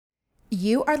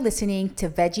You are listening to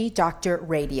Veggie Doctor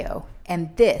Radio,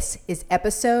 and this is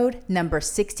episode number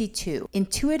 62,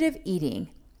 Intuitive Eating,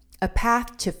 a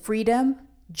Path to Freedom,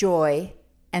 Joy,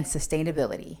 and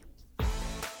Sustainability.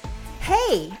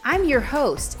 Hey, I'm your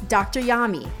host, Dr.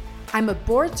 Yami. I'm a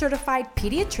board-certified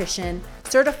pediatrician,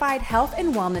 certified health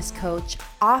and wellness coach,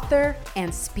 author,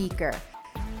 and speaker.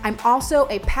 I'm also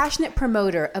a passionate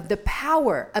promoter of the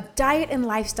power of diet and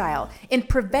lifestyle in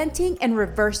preventing and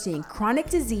reversing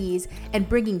chronic disease and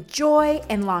bringing joy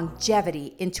and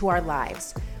longevity into our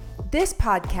lives. This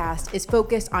podcast is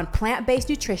focused on plant-based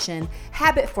nutrition,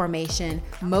 habit formation,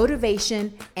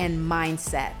 motivation, and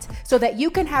mindset so that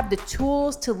you can have the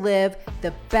tools to live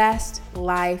the best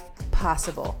life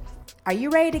possible. Are you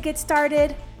ready to get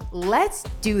started? Let's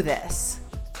do this.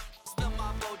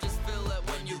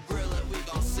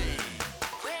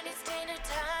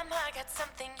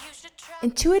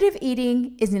 Intuitive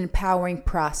eating is an empowering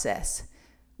process,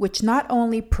 which not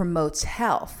only promotes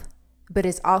health, but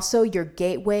is also your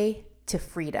gateway to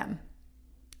freedom.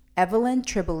 Evelyn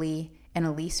Tribole and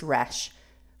Elise Resch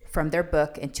from their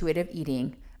book, Intuitive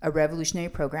Eating, a revolutionary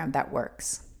program that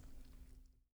works.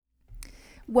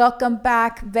 Welcome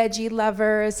back, veggie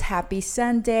lovers. Happy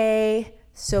Sunday.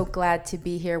 So glad to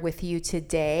be here with you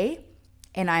today.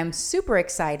 And I'm super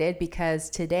excited because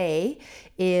today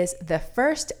is the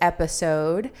first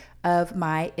episode of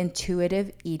my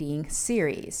intuitive eating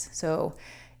series. So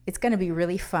it's going to be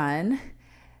really fun.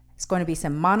 It's going to be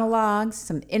some monologues,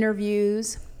 some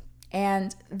interviews.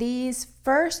 And these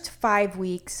first 5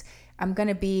 weeks, I'm going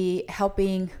to be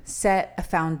helping set a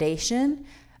foundation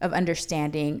of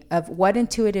understanding of what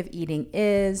intuitive eating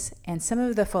is and some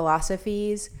of the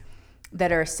philosophies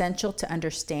that are essential to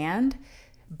understand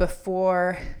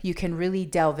before you can really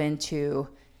delve into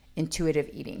intuitive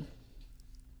eating.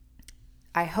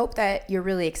 I hope that you're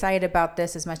really excited about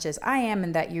this as much as I am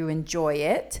and that you enjoy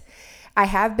it. I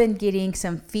have been getting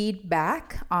some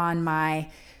feedback on my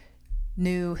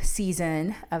new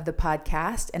season of the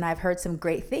podcast, and I've heard some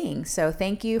great things. So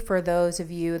thank you for those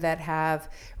of you that have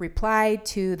replied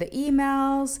to the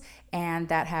emails and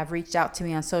that have reached out to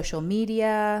me on social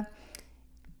media,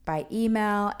 by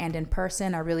email and in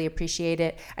person. I really appreciate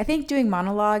it. I think doing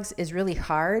monologues is really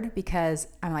hard because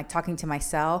I'm like talking to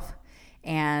myself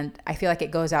and I feel like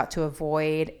it goes out to a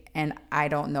void and I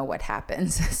don't know what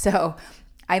happens. So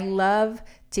I love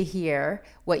to hear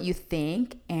what you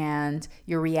think and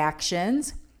your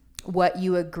reactions, what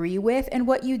you agree with and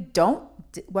what you don't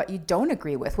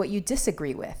agree with, what you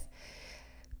disagree with.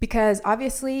 Because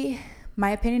obviously my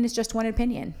opinion is just one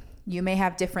opinion. You may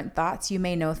have different thoughts. You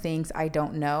may know things I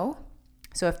don't know.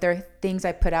 So if there are things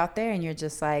I put out there and you're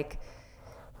just like,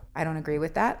 I don't agree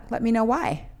with that, let me know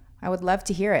why. I would love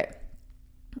to hear it.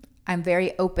 I'm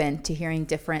very open to hearing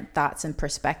different thoughts and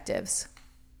perspectives.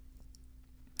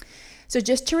 So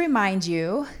just to remind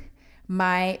you,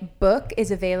 my book is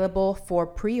available for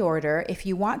pre-order. If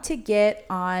you want to get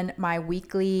on my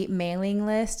weekly mailing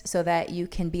list so that you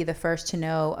can be the first to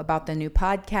know about the new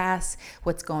podcasts,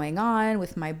 what's going on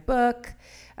with my book,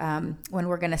 when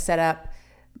we're going to set up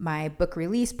my book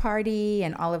release party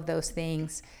and all of those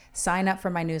things, sign up for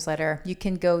my newsletter. You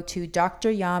can go to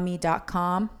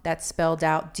dryami.com. That's spelled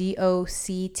out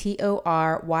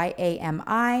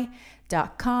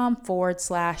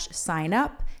doctoryami.com/sign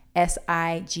up.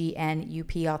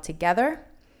 SIGNUP altogether.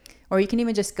 Or you can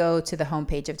even just go to the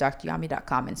homepage of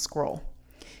dryami.com and scroll.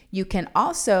 You can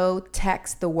also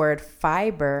text the word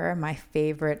fiber, my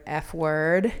favorite F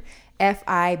word,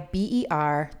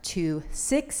 FIBER to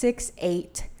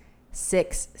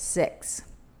 66866.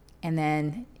 And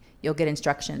then you'll get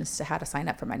instructions to how to sign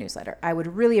up for my newsletter. I would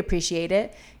really appreciate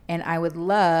it, and I would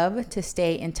love to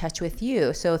stay in touch with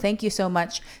you. So thank you so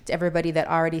much to everybody that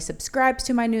already subscribes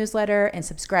to my newsletter and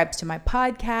subscribes to my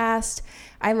podcast.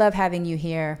 I love having you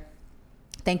here.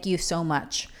 Thank you so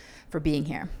much for being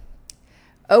here.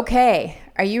 Okay,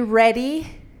 are you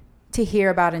ready to hear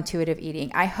about intuitive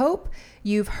eating? I hope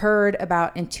you've heard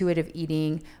about intuitive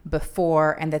eating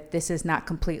before and that this is not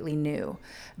completely new.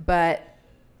 But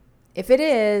if it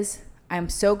is, I'm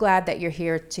so glad that you're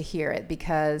here to hear it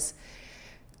because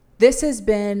this has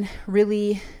been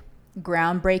really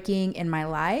groundbreaking in my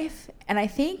life. And I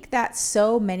think that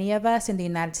so many of us in the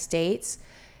United States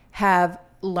have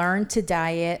learned to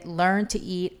diet, learned to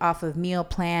eat off of meal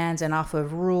plans and off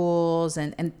of rules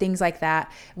and things like that.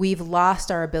 We've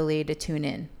lost our ability to tune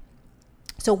in.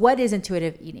 So what is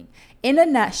intuitive eating? In a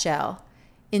nutshell,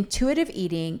 intuitive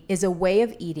eating is a way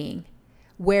of eating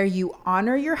where you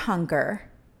honor your hunger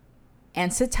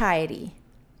and satiety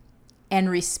and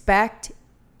respect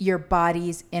your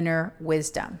body's inner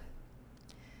wisdom.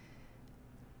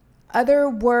 other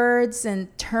words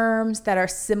and terms that are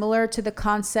similar to the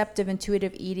concept of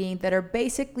intuitive eating that are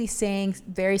basically saying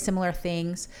very similar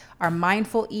things are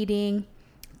mindful eating,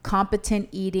 competent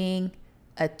eating,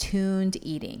 attuned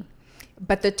eating.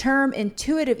 But the term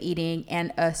intuitive eating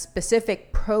and a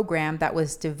specific program that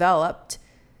was developed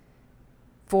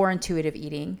for intuitive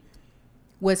eating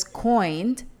was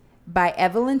coined by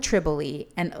Evelyn Tribole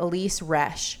and Elise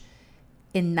Resch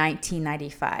in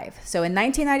 1995. So in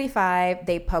 1995,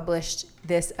 they published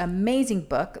this amazing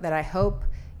book that I hope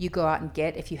you go out and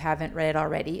get if you haven't read it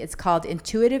already. It's called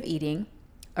Intuitive Eating,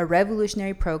 a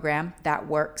Revolutionary Program That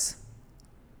Works.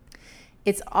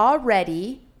 It's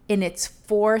already in its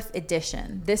 4th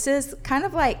edition. This is kind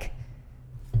of like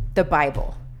the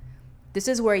Bible. This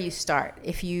is where you start.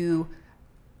 If you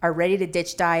are ready to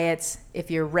ditch diets, if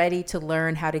you're ready to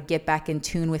learn how to get back in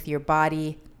tune with your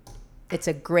body, it's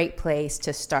a great place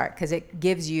to start because it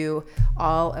gives you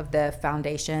all of the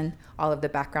foundation, all of the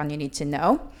background you need to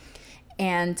know.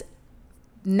 And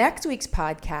next week's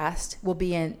podcast will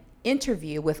be an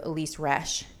interview with Elise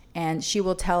Resch, and she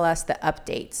will tell us the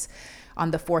updates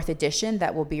on the 4th edition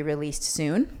that will be released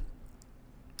soon.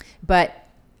 But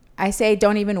I say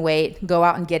don't even wait. Go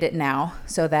out and get it now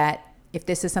so that if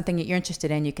this is something that you're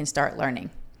interested in, you can start learning.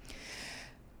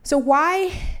 So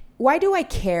why do I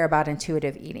care about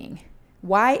intuitive eating?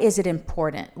 Why is it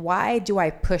important? Why do I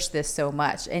push this so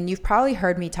much? And you've probably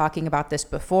heard me talking about this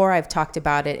before. I've talked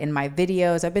about it in my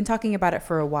videos. I've been talking about it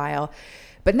for a while.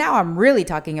 But now I'm really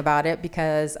talking about it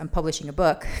because I'm publishing a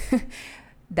book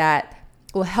that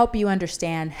will help you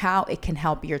understand how it can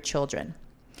help your children.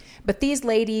 But these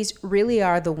ladies really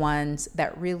are the ones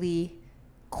that really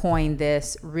coined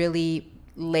this, really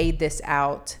laid this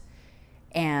out,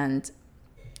 and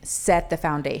set the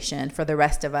foundation for the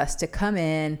rest of us to come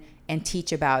in and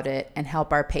teach about it and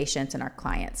help our patients and our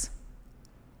clients.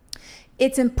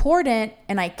 It's important,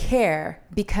 and I care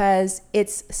because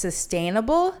it's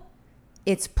sustainable,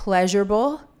 it's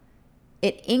pleasurable,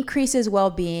 it increases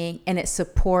well-being, and it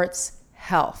supports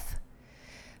health.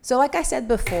 So like I said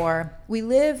before, we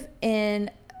live in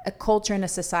a culture and a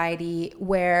society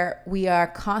where we are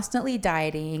constantly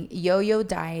dieting, yo-yo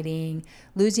dieting,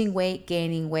 losing weight,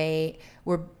 gaining weight.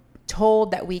 We're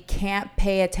told that we can't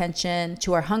pay attention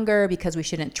to our hunger because we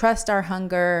shouldn't trust our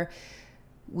hunger.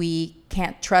 We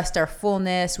can't trust our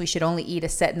fullness. We should only eat a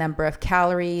set number of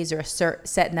calories or a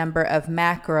set number of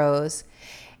macros.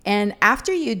 And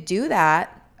after you do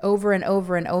that over and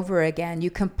over and over again,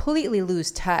 you completely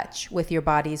lose touch with your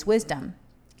body's wisdom.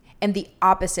 And the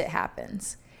opposite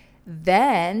happens.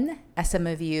 Then, as some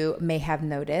of you may have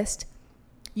noticed,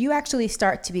 you actually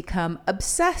start to become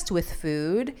obsessed with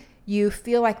food. You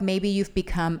feel like maybe you've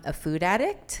become a food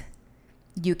addict.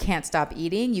 You can't stop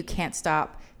eating. You can't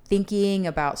stop thinking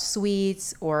about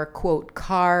sweets or, quote,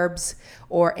 carbs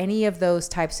or any of those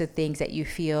types of things that you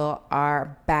feel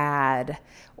are bad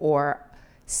or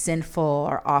sinful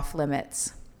or off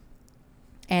limits.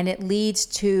 And it leads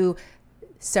to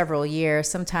several years,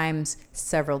 sometimes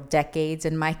several decades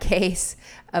in my case,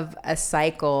 of a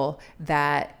cycle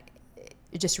that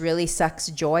just really sucks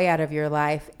joy out of your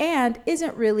life and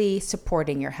isn't really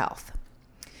supporting your health.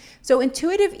 So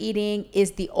intuitive eating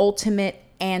is the ultimate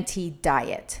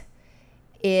anti-diet.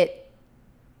 It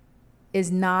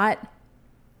is not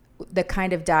the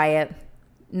kind of diet,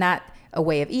 not a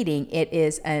way of eating. It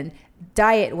is a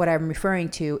diet. What I'm referring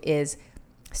to is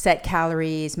set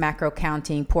calories, macro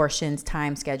counting, portions,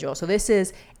 time schedule. So this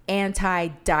is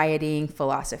anti-dieting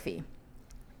philosophy.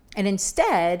 And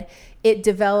instead, it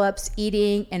develops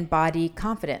eating and body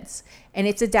confidence. And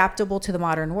it's adaptable to the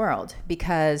modern world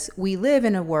because we live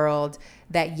in a world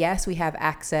that, yes, we have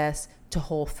access to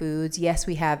whole foods. Yes,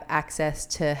 we have access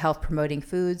to health promoting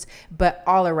foods, but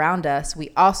all around us, we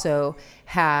also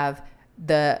have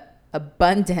the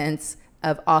abundance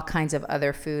of all kinds of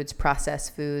other foods,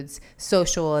 processed foods,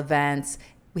 social events.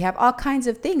 We have all kinds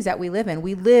of things that we live in.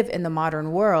 We live in the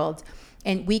modern world,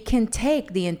 and we can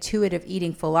take the intuitive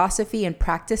eating philosophy and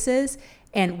practices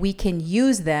and we can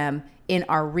use them in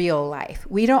our real life.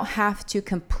 We don't have to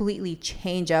completely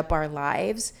change up our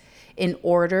lives in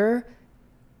order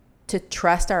to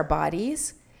trust our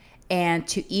bodies and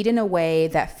to eat in a way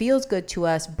that feels good to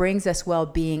us, brings us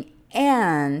well-being,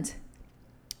 and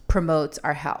promotes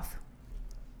our health.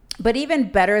 But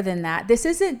even better than that, this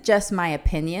isn't just my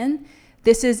opinion.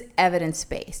 This is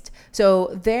evidence-based. So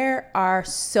there are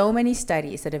so many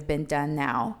studies that have been done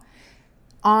now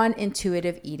on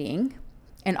intuitive eating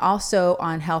and also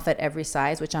on health at every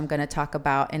size, which I'm going to talk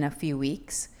about in a few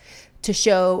weeks, to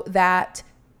show that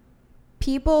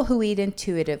people who eat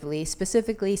intuitively,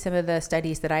 specifically some of the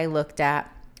studies that I looked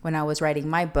at when I was writing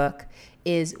my book,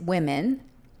 is women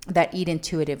that eat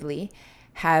intuitively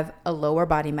have a lower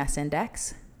body mass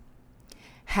index,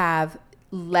 have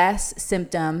less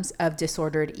symptoms of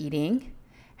disordered eating,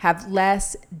 have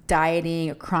less dieting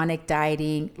or chronic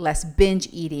dieting, less binge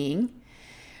eating.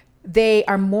 They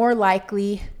are more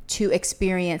likely to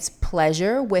experience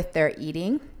pleasure with their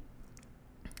eating.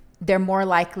 They're more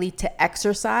likely to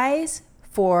exercise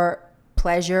for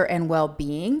pleasure and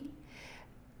well-being.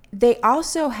 They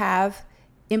also have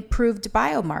improved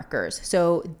biomarkers,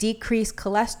 so decreased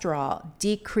cholesterol,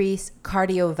 decreased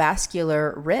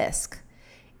cardiovascular risk,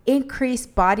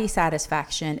 increased body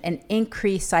satisfaction, and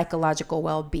increased psychological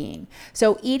well-being.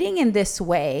 So eating in this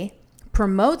way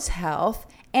promotes health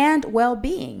and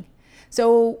well-being.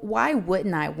 So why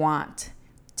wouldn't I want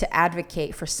to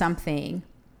advocate for something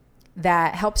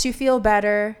that helps you feel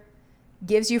better,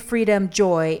 gives you freedom,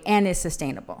 joy, and is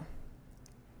sustainable?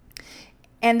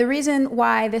 And the reason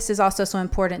why this is also so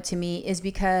important to me is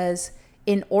because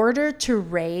in order to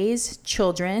raise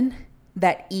children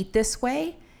that eat this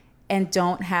way and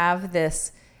don't have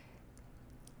this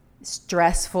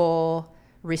stressful,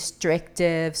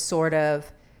 restrictive sort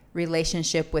of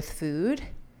relationship with food,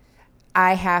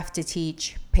 I have to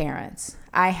teach parents.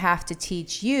 I have to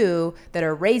teach you that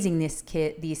are raising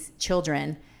these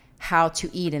children how to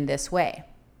eat in this way,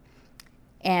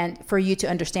 and for you to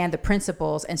understand the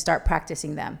principles and start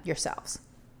practicing them yourselves.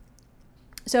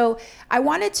 So I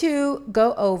wanted to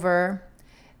go over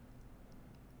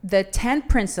the 10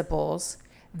 principles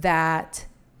that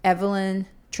Evelyn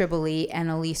Tribole and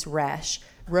Elise Resch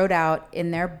wrote out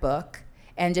in their book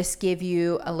and just give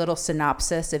you a little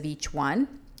synopsis of each one.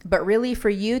 But really, for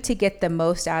you to get the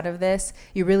most out of this,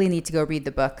 you really need to go read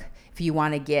the book if you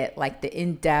want to get like the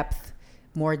in-depth,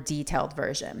 more detailed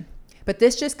version. But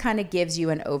this just kind of gives you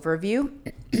an overview.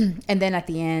 And then at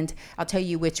the end, I'll tell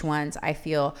you which ones I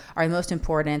feel are the most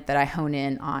important that I hone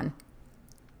in on.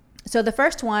 So the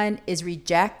first one is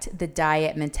reject the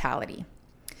diet mentality.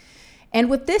 And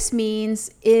what this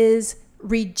means is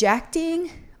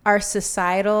rejecting our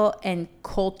societal and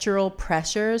cultural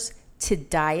pressures to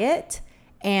diet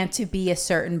and to be a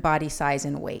certain body size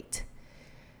and weight.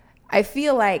 I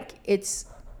feel like it's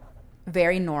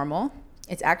very normal.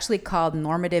 It's actually called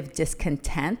normative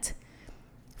discontent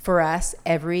for us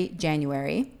every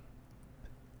January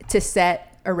to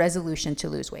set a resolution to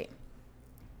lose weight.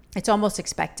 It's almost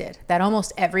expected that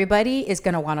almost everybody is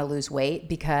going to want to lose weight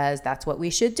because that's what we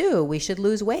should do. We should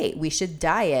lose weight. We should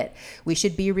diet. We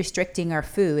should be restricting our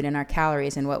food and our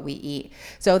calories and what we eat.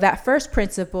 So that first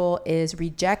principle is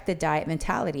reject the diet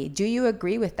mentality. Do you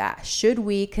agree with that? Should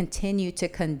we continue to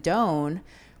condone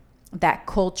that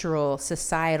cultural,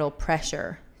 societal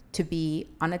pressure to be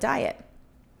on a diet?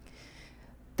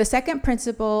 The second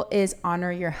principle is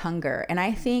honor your hunger. And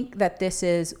I think that this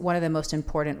is one of the most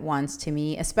important ones to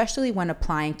me, especially when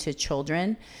applying to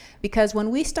children, because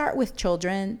when we start with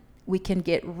children, we can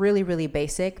get really, really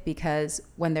basic because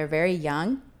when they're very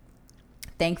young,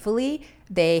 thankfully,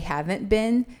 they haven't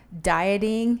been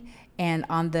dieting and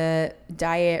on the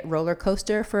diet roller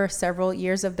coaster for several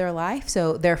years of their life.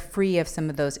 So they're free of some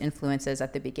of those influences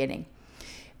at the beginning.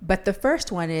 But the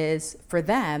first one is, for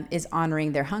them, is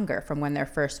honoring their hunger from when they're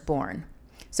first born.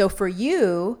 So for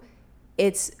you,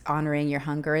 it's honoring your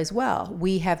hunger as well.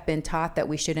 We have been taught that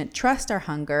we shouldn't trust our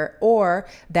hunger or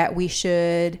that we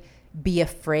should be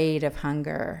afraid of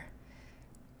hunger.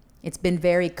 It's been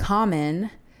very common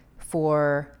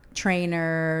for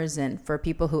trainers and for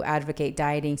people who advocate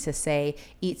dieting to say,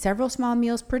 eat several small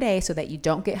meals per day so that you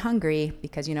don't get hungry,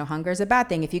 because, you know, hunger is a bad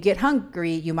thing. If you get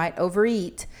hungry, you might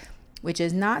overeat, which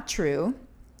is not true.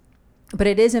 But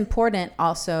it is important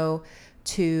also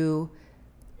to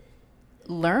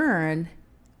learn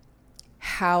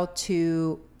how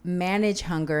to manage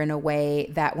hunger in a way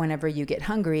that whenever you get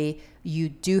hungry, you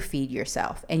do feed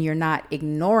yourself and you're not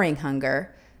ignoring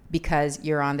hunger because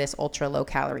you're on this ultra low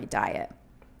calorie diet.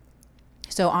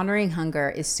 So honoring hunger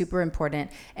is super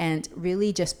important, and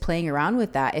really just playing around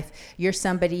with that. If you're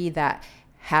somebody that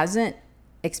hasn't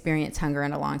experienced hunger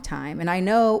in a long time, and I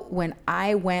know when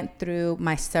I went through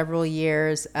my several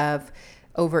years of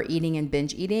overeating and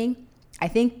binge eating, I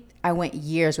think I went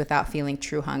years without feeling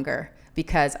true hunger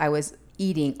because I was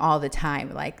eating all the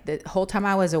time. Like the whole time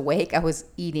I was awake, I was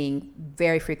eating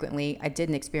very frequently. I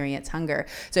didn't experience hunger.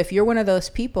 So if you're one of those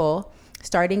people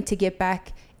starting to get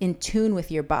back in tune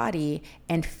with your body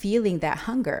and feeling that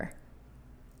hunger.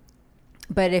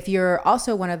 But if you're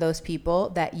also one of those people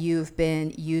that you've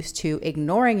been used to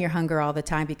ignoring your hunger all the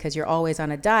time because you're always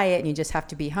on a diet and you just have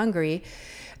to be hungry,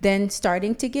 then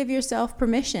starting to give yourself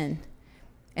permission.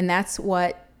 And that's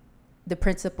what the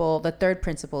third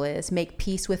principle is: make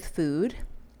peace with food.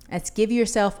 Let's give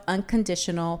yourself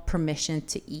unconditional permission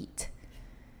to eat.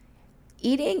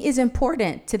 Eating is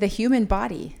important to the human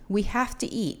body. We have to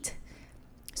eat.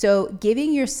 So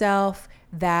giving yourself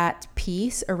that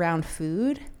peace around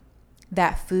food,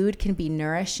 that food can be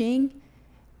nourishing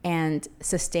and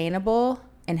sustainable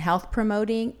and health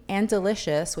promoting and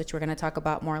delicious, which we're going to talk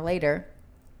about more later,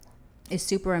 is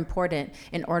super important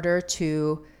in order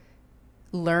to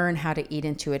learn how to eat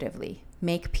intuitively.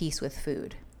 Make peace with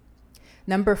food.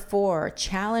 Number 4,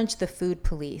 challenge the food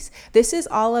police. This is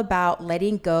all about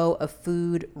letting go of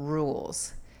food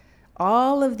rules.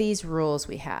 All of these rules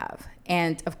we have.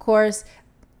 And of course,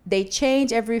 they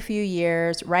change every few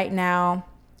years. Right now,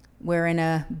 we're in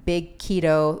a big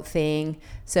keto thing.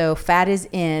 So fat is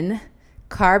in,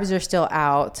 carbs are still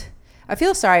out. I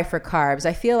feel sorry for carbs.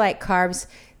 I feel like carbs,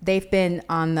 they've been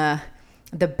on the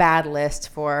bad list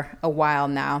for a while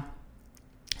now.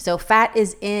 So fat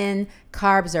is in,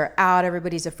 carbs are out.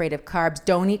 Everybody's afraid of carbs.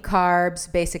 Don't eat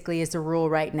carbs, basically, is the rule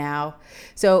right now.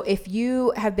 So if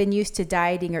you have been used to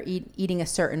dieting or eating a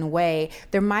certain way,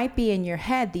 there might be in your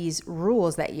head these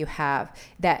rules that you have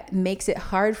that makes it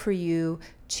hard for you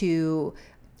to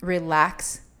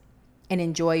relax and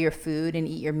enjoy your food and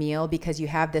eat your meal because you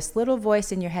have this little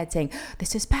voice in your head saying,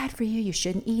 this is bad for you. You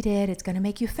shouldn't eat it. It's going to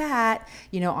make you fat.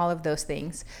 All of those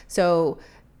things. So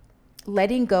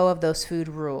letting go of those food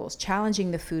rules,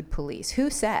 challenging the food police. Who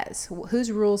says?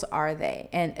 Whose rules are they?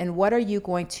 And what are you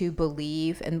going to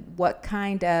believe? And what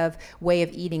kind of way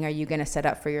of eating are you going to set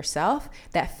up for yourself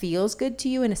that feels good to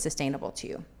you and is sustainable to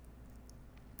you?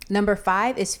 Number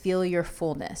 5 is feel your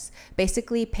fullness.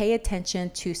 Basically, pay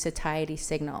attention to satiety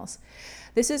signals.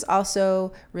 This is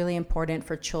also really important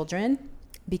for children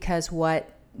because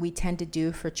what we tend to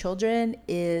do for children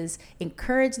is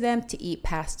encourage them to eat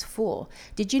past full.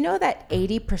 Did you know that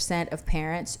 80% of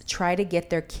parents try to get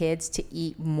their kids to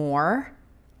eat more?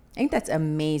 I think that's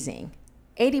amazing.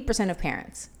 80% of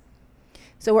parents.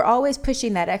 So we're always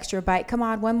pushing that extra bite. Come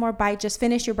on, one more bite. Just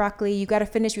finish your broccoli. You got to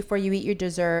finish before you eat your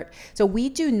dessert. So we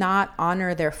do not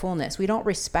honor their fullness. We don't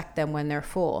respect them when they're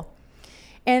full.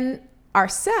 And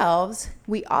ourselves,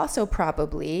 we also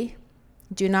probably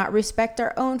do not respect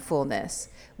our own fullness.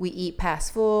 We eat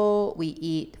past full. We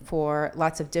eat for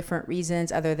lots of different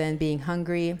reasons other than being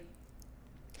hungry.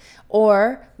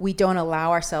 Or we don't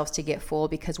allow ourselves to get full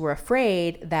because we're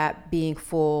afraid that being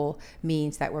full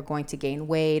means that we're going to gain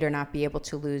weight or not be able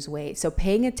to lose weight. So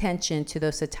paying attention to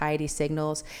those satiety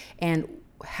signals and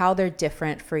how they're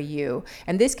different for you.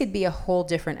 And this could be a whole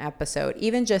different episode.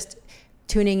 Even just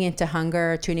tuning into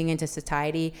hunger, tuning into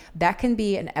satiety, that can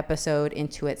be an episode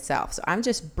into itself. So I'm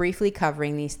just briefly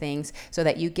covering these things so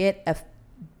that you get a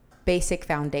basic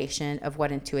foundation of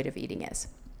what intuitive eating is.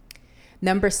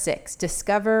 Number 6,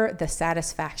 discover the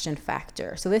satisfaction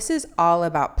factor. So this is all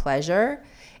about pleasure,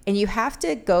 and you have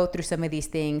to go through some of these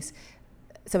things,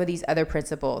 some of these other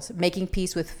principles, making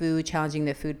peace with food, challenging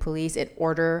the food police in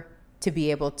order to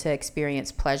be able to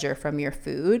experience pleasure from your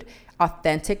food,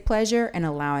 authentic pleasure, and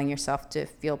allowing yourself to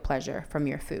feel pleasure from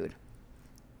your food.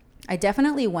 I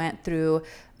definitely went through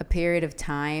a period of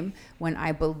time when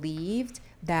I believed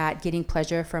that getting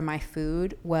pleasure from my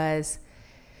food was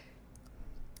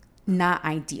not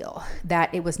ideal,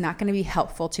 that it was not going to be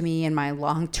helpful to me in my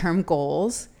long-term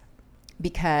goals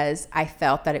because I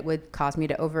felt that it would cause me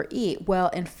to overeat. Well,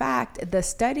 in fact, the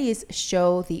studies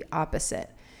show the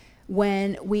opposite.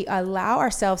 When we allow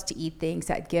ourselves to eat things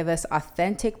that give us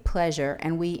authentic pleasure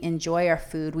and we enjoy our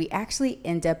food, we actually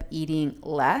end up eating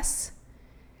less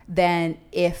than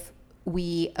if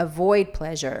we avoid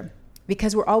pleasure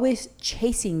because we're always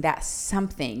chasing that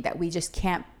something that we just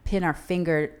can't pin our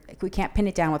finger, we can't pin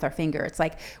it down with our finger. It's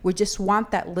like we just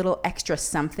want that little extra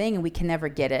something and we can never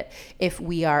get it if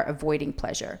we are avoiding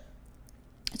pleasure.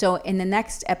 So in the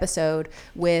next episode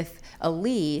with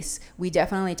Elise, we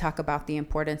definitely talk about the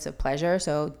importance of pleasure.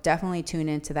 So definitely tune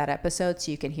into that episode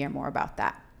so you can hear more about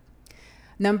that.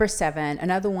 Number 7,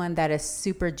 another one that is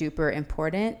super duper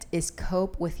important is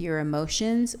cope with your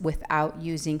emotions without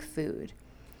using food.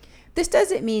 This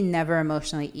doesn't mean never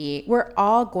emotionally eat. We're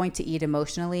all going to eat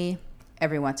emotionally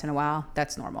every once in a while.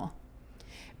 That's normal.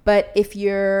 But if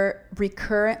you're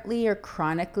recurrently or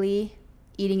chronically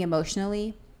eating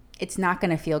emotionally, it's not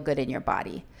going to feel good in your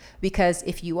body. Because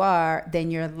if you are, then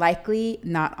you're likely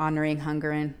not honoring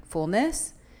hunger and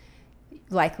fullness,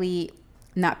 likely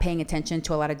not paying attention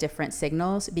to a lot of different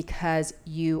signals because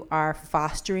you are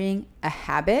fostering a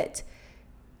habit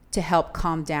to help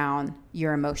calm down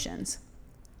your emotions.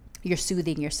 You're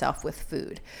soothing yourself with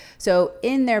food. So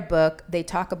in their book, they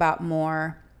talk about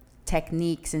more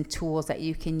techniques and tools that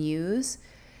you can use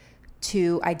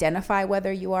to identify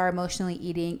whether you are emotionally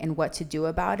eating and what to do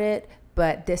about it.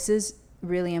 But this is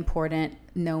really important,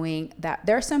 knowing that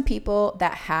there are some people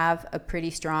that have a pretty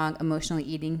strong emotionally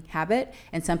eating habit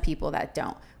and some people that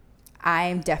don't.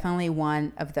 I'm definitely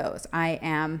one of those.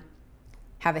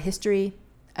 Have a history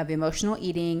of emotional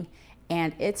eating,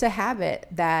 and it's a habit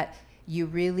that you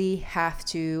really have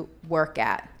to work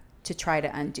at to try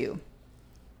to undo.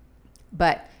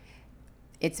 But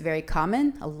it's very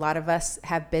common. A lot of us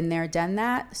have been there, done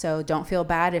that. So don't feel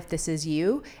bad if this is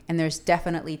you. And there's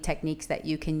definitely techniques that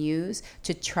you can use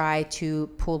to try to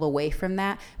pull away from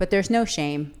that. But there's no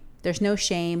shame. There's no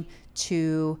shame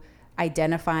to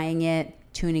identifying it,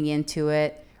 tuning into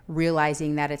it,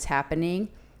 realizing that it's happening.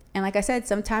 And like I said,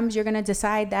 sometimes you're going to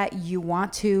decide that you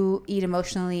want to eat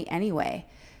emotionally anyway.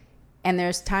 And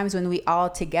there's times when we all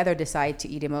together decide to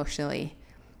eat emotionally.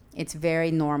 It's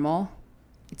very normal.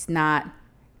 It's not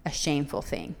a shameful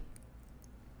thing.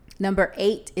 Number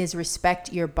 8 is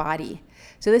respect your body.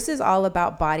 So this is all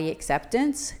about body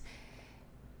acceptance.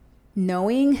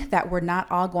 Knowing that we're not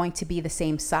all going to be the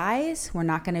same size. We're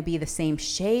not going to be the same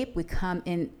shape. We come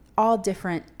in all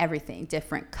different everything,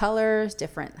 different colors,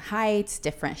 different heights,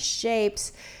 different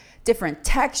shapes, different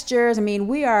textures. I mean,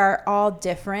 we are all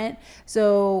different.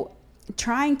 So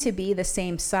trying to be the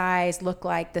same size, look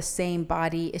like the same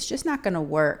body, it's just not going to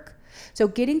work. So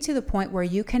getting to the point where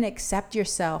you can accept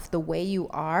yourself the way you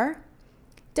are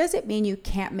doesn't mean you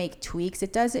can't make tweaks.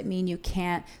 It doesn't mean you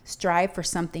can't strive for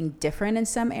something different in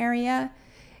some area,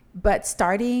 but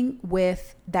starting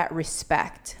with that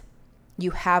respect.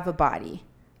 You have a body.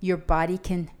 Your body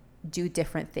can do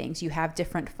different things. You have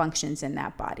different functions in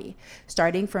that body.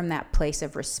 Starting from that place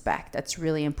of respect, that's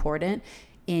really important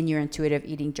in your intuitive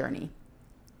eating journey.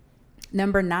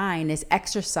 Number 9 is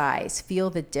exercise. Feel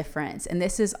the difference. And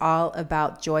this is all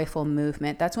about joyful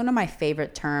movement. That's one of my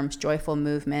favorite terms, joyful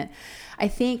movement. I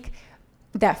think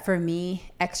that for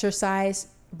me, exercise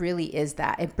really is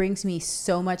that. It brings me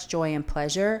so much joy and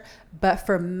pleasure. But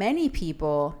for many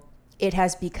people, it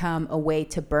has become a way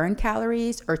to burn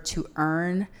calories or to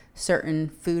earn certain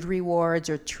food rewards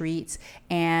or treats.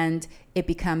 And it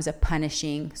becomes a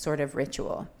punishing sort of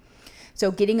ritual. So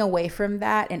getting away from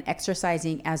that and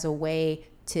exercising as a way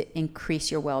to increase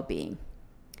your well-being.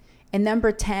 And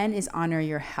number 10 is honor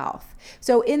your health.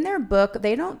 So in their book,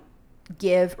 they don't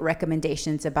give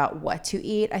recommendations about what to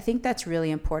eat. I think that's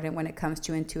really important when it comes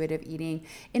to intuitive eating.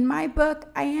 In my book,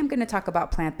 I am going to talk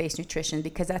about plant-based nutrition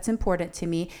because that's important to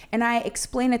me. And I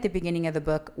explain at the beginning of the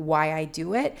book why I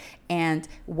do it and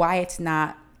why it's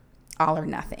not all or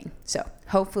nothing. So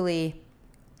hopefully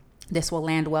this will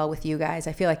land well with you guys.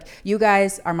 I feel like you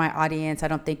guys are my audience. I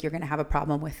don't think you're going to have a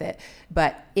problem with it.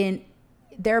 But in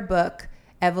their book,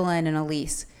 Evelyn and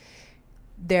Elise,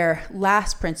 their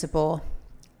last principle,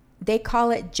 they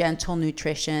call it gentle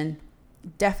nutrition.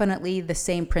 Definitely the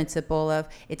same principle of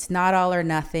it's not all or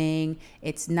nothing.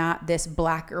 It's not this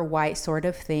black or white sort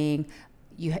of thing.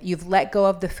 You've let go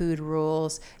of the food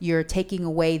rules. You're taking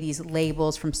away these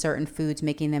labels from certain foods,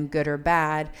 making them good or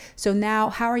bad. So now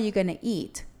how are you going to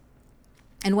eat?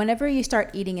 And whenever you start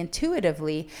eating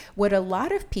intuitively, what a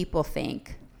lot of people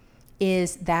think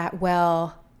is that,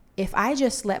 well, if I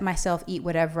just let myself eat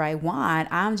whatever I want,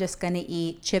 I'm just going to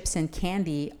eat chips and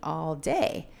candy all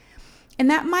day. And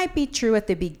that might be true at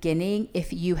the beginning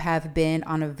if you have been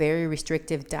on a very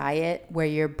restrictive diet where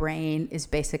your brain is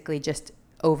basically just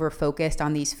over-focused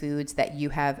on these foods that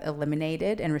you have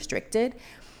eliminated and restricted.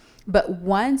 But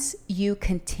once you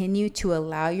continue to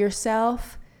allow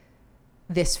yourself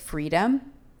this freedom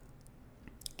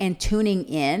and tuning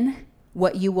in,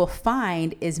 what you will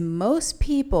find is most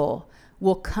people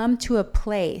will come to a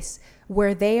place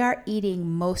where they are eating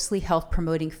mostly health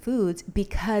promoting foods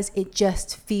because it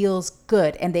just feels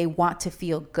good and they want to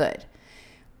feel good.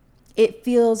 It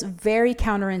feels very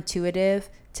counterintuitive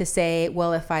to say,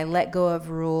 well, if I let go of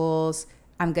rules,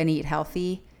 I'm going to eat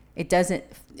healthy. It doesn't,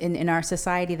 in our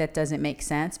society, that doesn't make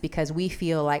sense because we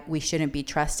feel like we shouldn't be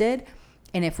trusted.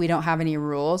 And if we don't have any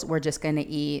rules, we're just going to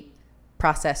eat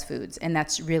processed foods. And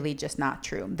that's really just not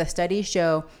true. The studies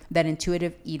show that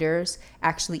intuitive eaters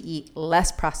actually eat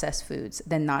less processed foods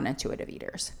than non-intuitive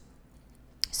eaters.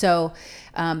 So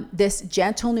this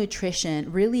gentle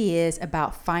nutrition really is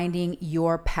about finding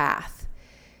your path.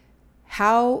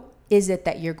 How is it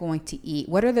that you're going to eat?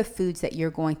 What are the foods that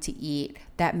you're going to eat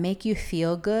that make you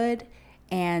feel good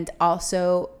and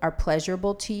also are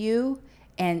pleasurable to you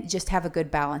and just have a good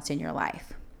balance in your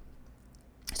life?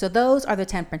 So those are the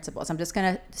 10 principles. I'm just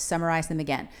going to summarize them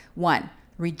again. 1,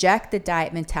 reject the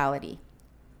diet mentality.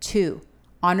 2,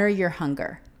 honor your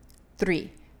hunger.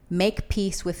 3, make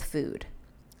peace with food.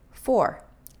 4,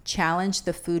 Challenge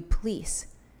the food police.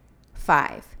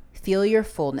 5. Feel your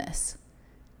fullness.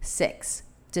 6.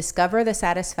 Discover the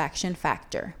satisfaction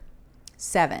factor.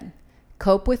 7.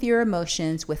 Cope with your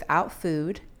emotions without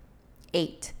food.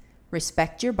 8.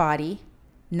 Respect your body.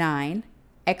 9.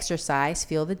 Exercise,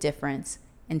 feel the difference.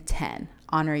 And 10.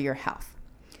 Honor your health.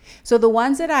 So the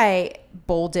ones that I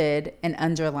bolded and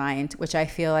underlined, which I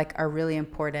feel like are really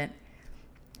important,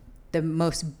 the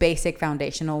most basic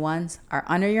foundational ones are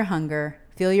honor your hunger,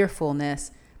 feel your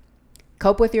fullness,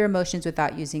 cope with your emotions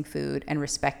without using food, and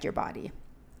respect your body.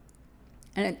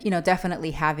 And,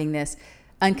 definitely having this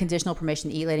unconditional permission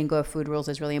to eat, letting go of food rules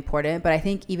is really important. But I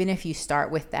think even if you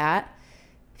start with that,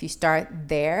 if you start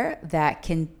there, that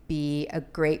can be a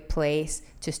great place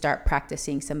to start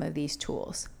practicing some of these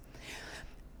tools.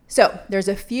 So there's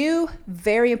a few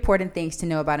very important things to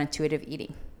know about intuitive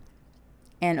eating.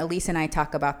 And Elise and I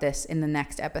talk about this in the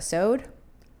next episode.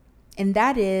 And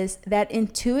that is that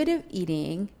intuitive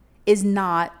eating is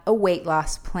not a weight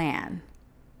loss plan.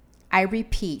 I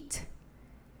repeat,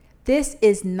 this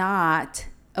is not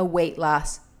a weight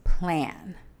loss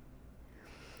plan.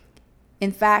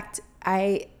 In fact,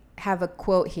 I have a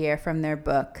quote here from their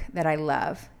book that I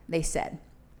love. They said,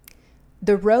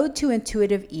 "The road to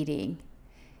intuitive eating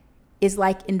is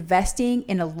like investing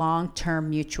in a long-term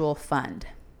mutual fund.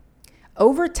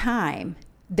 Over time,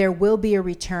 there will be a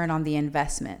return on the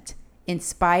investment in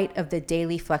spite of the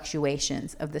daily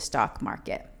fluctuations of the stock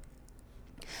market."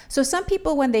 So some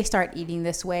people, when they start eating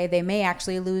this way, they may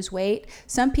actually lose weight.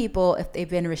 Some people, if they've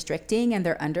been restricting and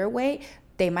they're underweight,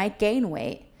 they might gain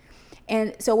weight.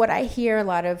 And so what I hear a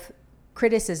lot of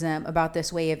criticism about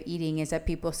this way of eating is that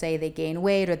people say they gain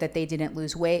weight or that they didn't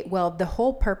lose weight. Well, the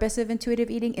whole purpose of intuitive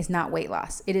eating is not weight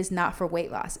loss. It is not for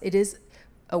weight loss. It is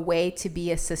a way to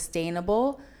be a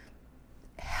sustainable,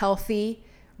 healthy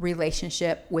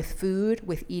relationship with food,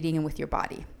 with eating, and with your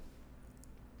body.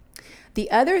 The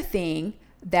other thing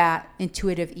that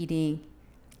intuitive eating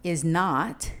is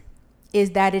not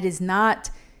is that it is not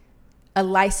a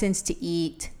license to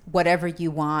eat whatever you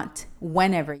want,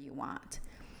 whenever you want.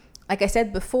 Like I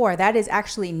said before, that is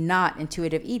actually not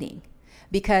intuitive eating.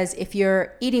 Because if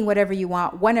you're eating whatever you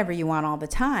want, whenever you want all the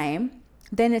time,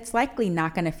 then it's likely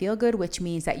not going to feel good, which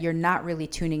means that you're not really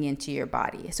tuning into your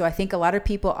body. So I think a lot of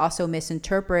people also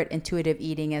misinterpret intuitive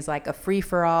eating as like a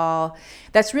free-for-all.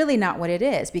 That's really not what it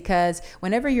is, because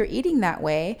whenever you're eating that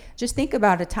way, just think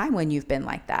about a time when you've been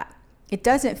like that. It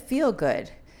doesn't feel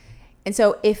good. And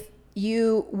so if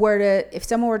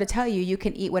someone were to tell you you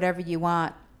can eat whatever you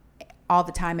want all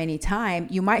the time, anytime,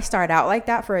 you might start out like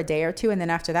that for a day or two. And then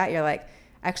after that, you're like,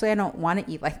 actually, I don't want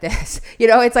to eat like this.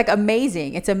 It's like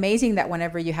amazing. It's amazing that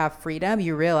whenever you have freedom,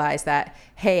 you realize that,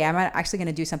 hey, I'm actually going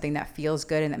to do something that feels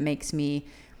good and that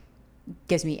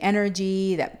gives me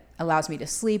energy, that allows me to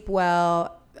sleep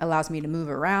well, allows me to move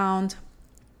around.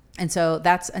 And so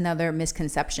that's another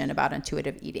misconception about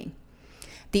intuitive eating.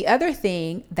 The other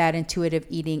thing that intuitive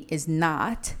eating is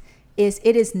not is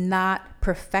it is not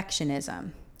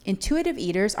perfectionism. Intuitive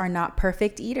eaters are not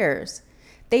perfect eaters.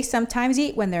 They sometimes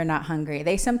eat when they're not hungry.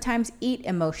 They sometimes eat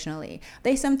emotionally.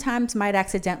 They sometimes might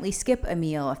accidentally skip a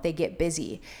meal if they get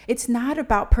busy. It's not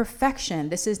about perfection.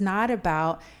 This is not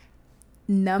about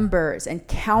numbers and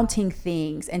counting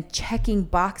things and checking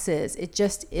boxes. It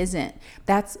just isn't.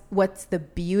 That's what's the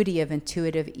beauty of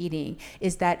intuitive eating,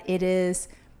 is that it is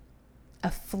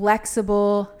a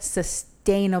flexible,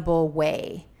 sustainable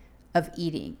way of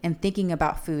eating and thinking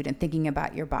about food and thinking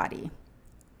about your body.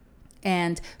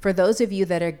 And for those of you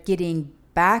that are getting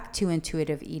back to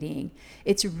intuitive eating,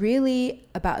 it's really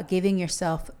about giving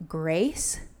yourself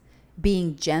grace,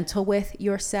 being gentle with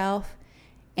yourself,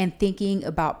 and thinking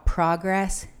about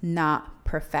progress, not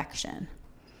perfection.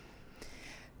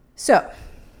 So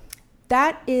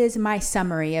that is my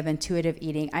summary of intuitive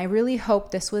eating. I really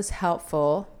hope this was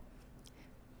helpful.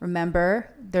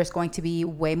 Remember, there's going to be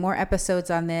way more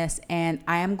episodes on this, and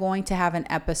I am going to have an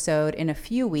episode in a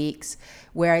few weeks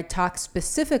where I talk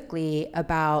specifically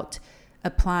about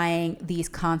applying these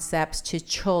concepts to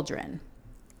children.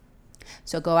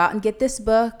 So go out and get this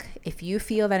book. If you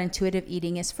feel that intuitive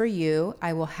eating is for you,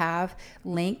 I will have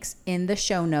links in the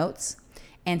show notes,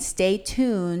 and stay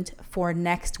tuned for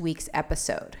next week's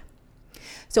episode.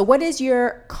 So what is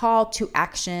your call to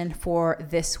action for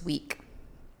this week?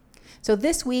 So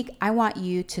this week, I want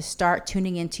you to start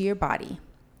tuning into your body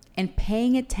and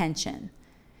paying attention.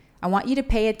 I want you to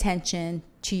pay attention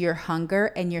to your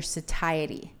hunger and your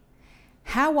satiety.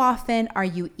 How often are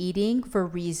you eating for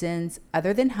reasons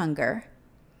other than hunger?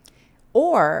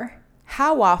 Or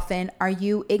how often are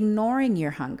you ignoring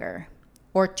your hunger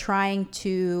or trying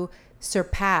to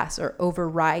surpass or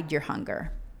override your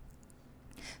hunger?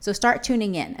 So start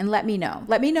tuning in and let me know.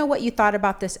 Let me know what you thought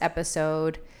about this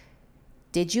episode.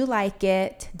 Did you like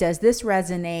it? Does this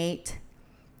resonate?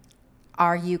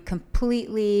 Are you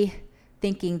completely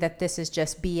thinking that this is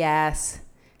just BS,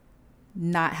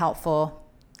 not helpful?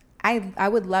 I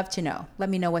would love to know. Let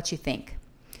me know what you think.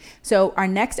 So our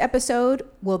next episode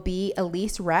will be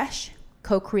Elise Resch,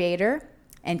 co-creator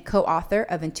and co-author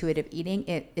of Intuitive Eating.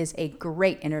 It is a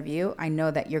great interview. I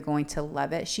know that you're going to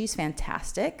love it. She's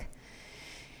fantastic.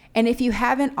 And if you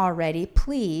haven't already,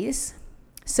 please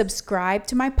subscribe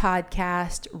to my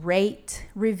podcast, rate,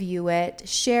 review it,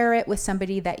 share it with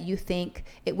somebody that you think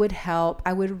it would help.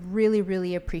 I would really,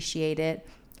 really appreciate it.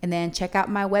 And then check out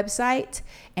my website.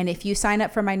 And if you sign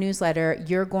up for my newsletter,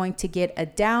 you're going to get a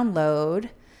download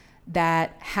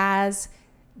that has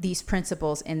these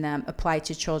principles in them applied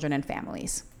to children and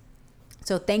families.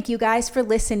 So thank you guys for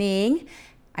listening.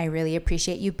 I really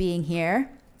appreciate you being here.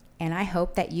 And I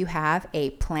hope that you have a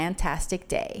plantastic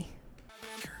day.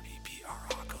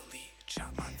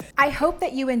 I hope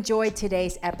that you enjoyed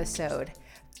today's episode.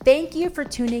 Thank you for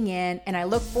tuning in, and I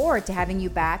look forward to having you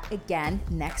back again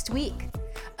next week.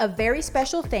 A very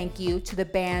special thank you to the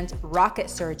band Rocket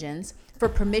Surgeons for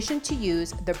permission to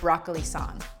use the Broccoli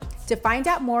song. To find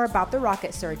out more about the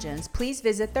Rocket Surgeons, please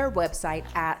visit their website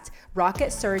at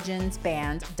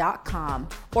rocketsurgeonsband.com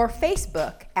or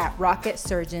Facebook at Rocket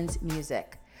Surgeons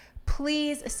Music.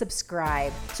 Please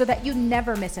subscribe so that you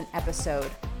never miss an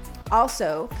episode.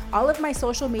 Also, all of my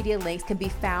social media links can be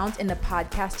found in the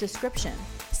podcast description.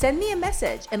 Send me a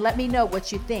message and let me know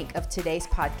what you think of today's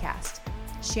podcast.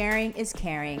 Sharing is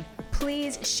caring.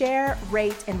 Please share,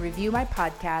 rate, and review my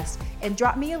podcast and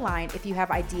drop me a line if you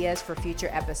have ideas for future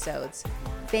episodes.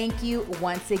 Thank you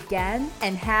once again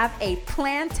and have a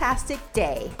plantastic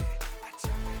day.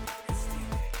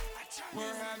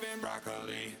 We're having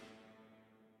broccoli.